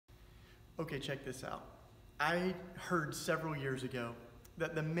Okay, check this out. I heard several years ago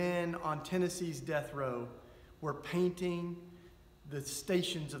that the men on Tennessee's death row were painting the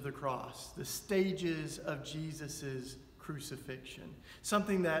stations of the cross, the stages of Jesus' crucifixion,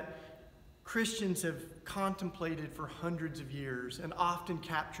 something that Christians have contemplated for hundreds of years and often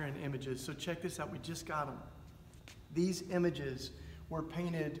capture in images. So check this out. We just got them. These images were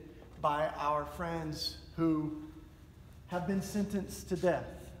painted by our friends who have been sentenced to death.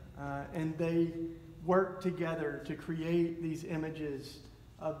 And they worked together to create these images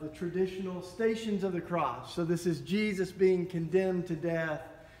of the traditional stations of the cross. So this is Jesus being condemned to death,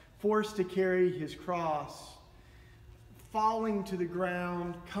 forced to carry his cross, falling to the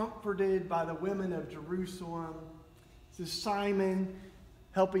ground, comforted by the women of Jerusalem. This is Simon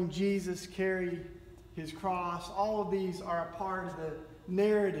helping Jesus carry his cross. All of these are a part of the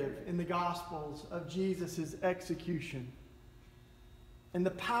narrative in the Gospels of Jesus' execution. And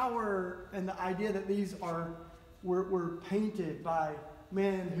the power and the idea that these were painted by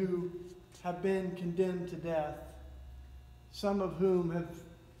men who have been condemned to death, some of whom have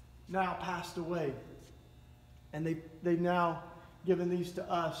now passed away. And they've now given these to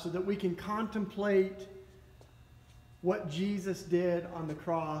us so that we can contemplate what Jesus did on the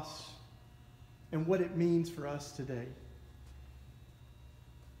cross and what it means for us today.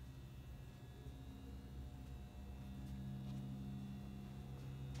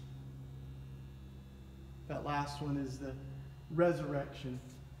 That last one is the resurrection.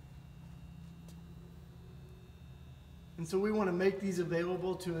 And so we want to make these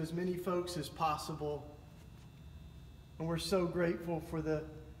available to as many folks as possible. And we're so grateful for the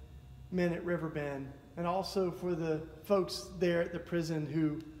men at Riverbend and also for the folks there at the prison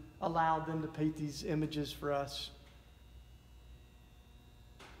who allowed them to paint these images for us.